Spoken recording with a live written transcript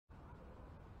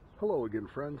Hello again,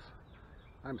 friends.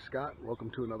 I'm Scott. Welcome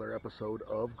to another episode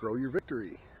of Grow Your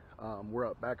Victory.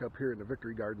 We're back up here in the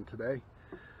Victory Garden today.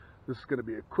 This is going to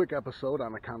be a quick episode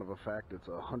on account of the fact it's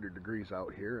 100 degrees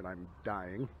out here and I'm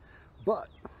dying. But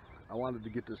I wanted to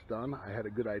get this done. I had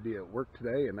a good idea at work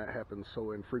today, and that happens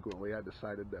so infrequently I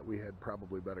decided that we had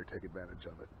probably better take advantage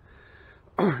of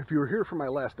it. If you were here for my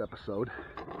last episode,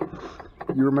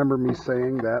 you remember me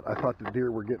saying that I thought the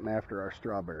deer were getting after our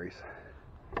strawberries.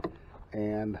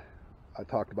 And I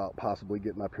talked about possibly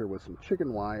getting up here with some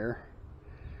chicken wire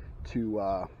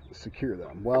to secure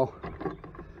them. Well,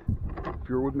 if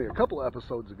you were with me a couple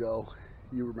episodes ago,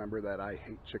 you remember that I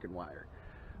hate chicken wire.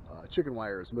 Chicken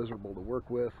wire is miserable to work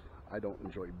with. I don't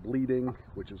enjoy bleeding,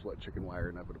 which is what chicken wire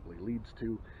inevitably leads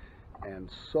to. And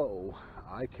so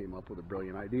I came up with a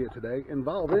brilliant idea today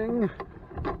involving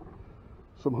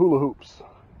some hula hoops,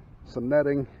 some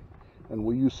netting, and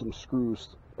we'll use some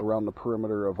screws around the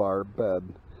perimeter of our bed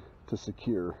to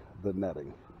secure the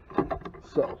netting.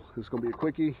 So this is going to be a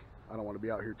quickie. I don't want to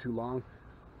be out here too long.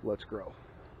 Let's grow.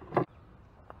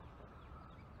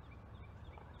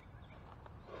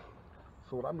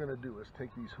 So what I'm going to do is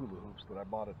take these hula hoops that I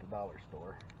bought at the dollar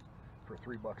store for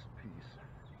 $3 a piece,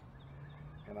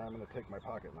 and I'm going to take my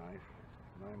pocket knife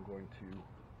and I'm going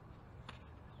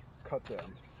to cut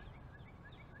them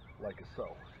like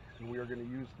so. And we are going to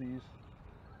use these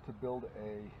to build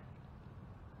a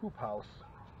hoop house,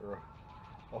 or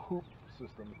a hoop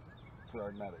system for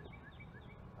our netting.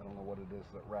 I don't know what it is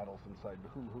that rattles inside the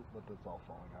hula hoop, but it's all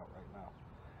falling out right now.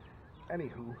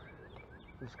 Anywho,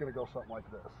 it's going to go something like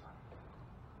this.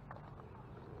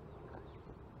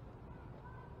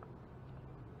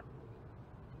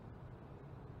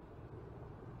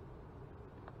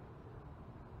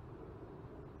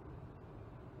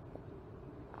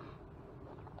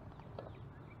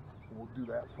 We'll do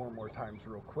that 4 more times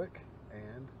real quick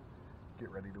and get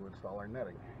ready to install our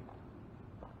netting.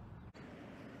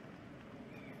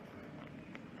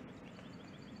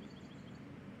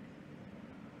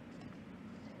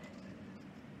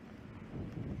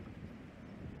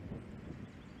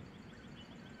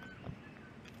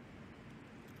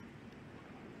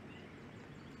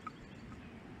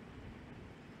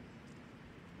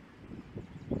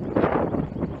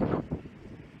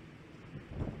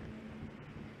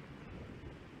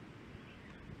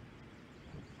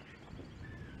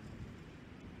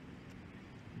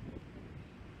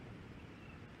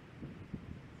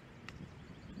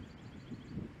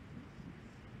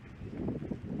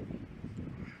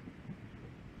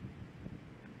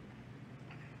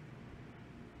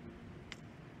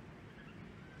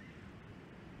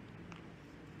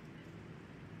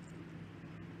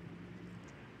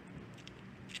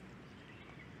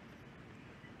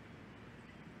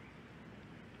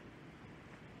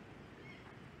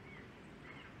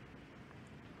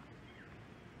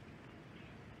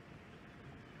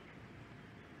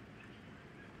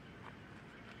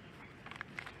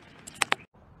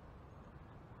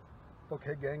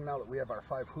 Okay gang, now that we have our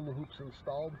 5 hula hoops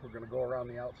installed, we're going to go around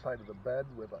the outside of the bed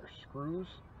with our screws.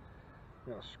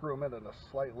 We're going to screw them in at a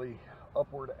slightly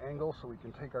upward angle so we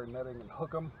can take our netting and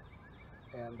hook them,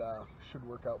 and should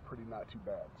work out pretty not too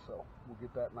bad. So we'll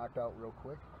get that knocked out real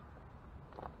quick.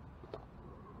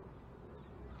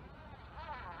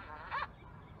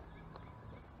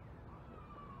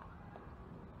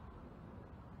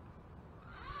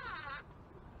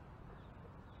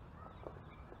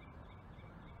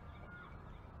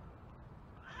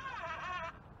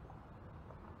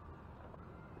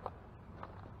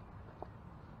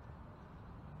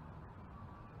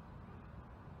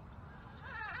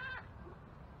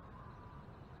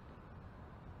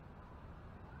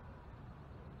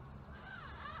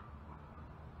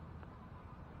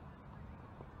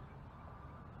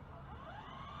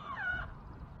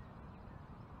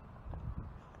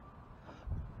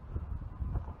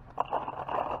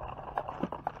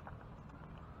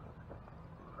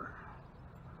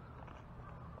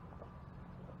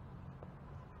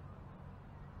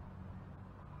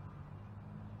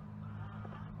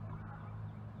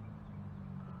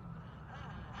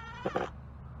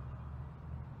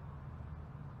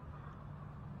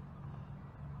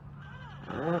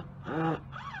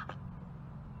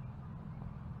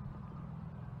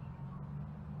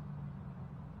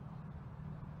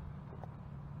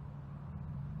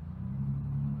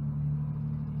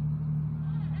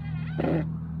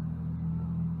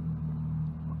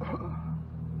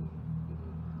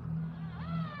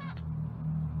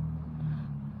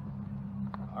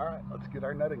 Alright, let's get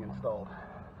our netting installed.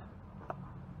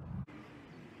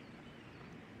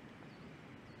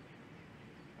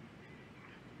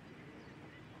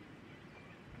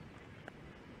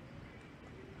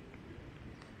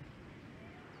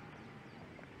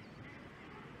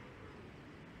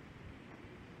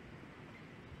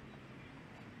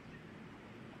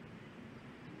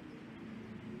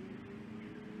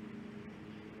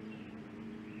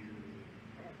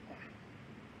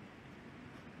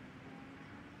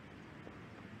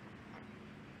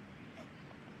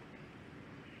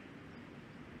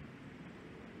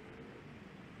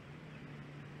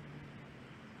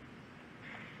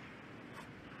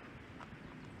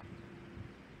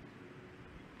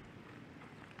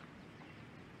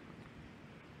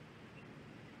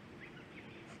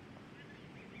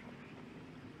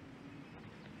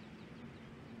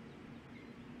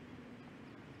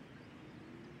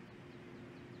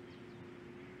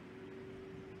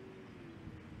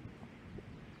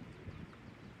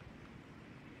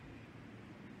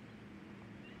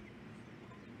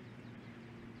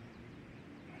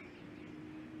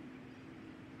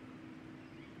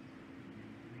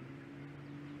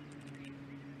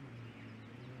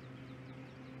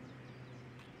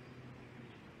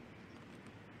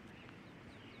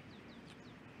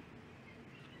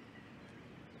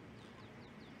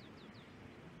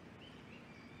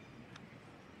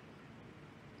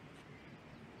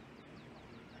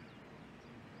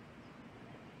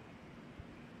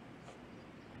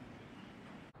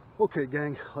 Okay,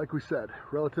 gang, like we said,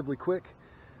 relatively quick,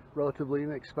 relatively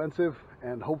inexpensive,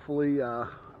 and hopefully a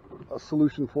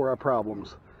solution for our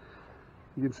problems.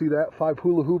 You can see that 5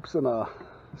 hula hoops and a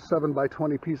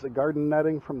 7x20 piece of garden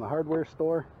netting from the hardware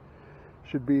store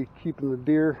should be keeping the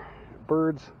deer,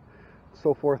 birds,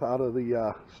 so forth out of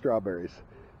the strawberries.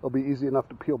 It'll be easy enough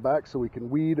to peel back so we can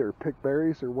weed or pick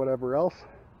berries or whatever else.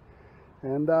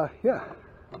 And yeah,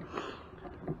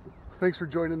 thanks for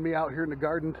joining me out here in the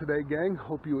garden today, gang.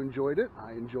 Hope you enjoyed it.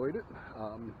 I enjoyed it.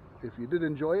 If you did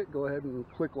enjoy it, go ahead and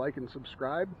click like and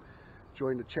subscribe.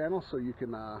 Join the channel so you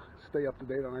can stay up to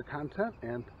date on our content.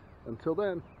 And until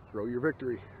then, grow your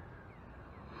victory.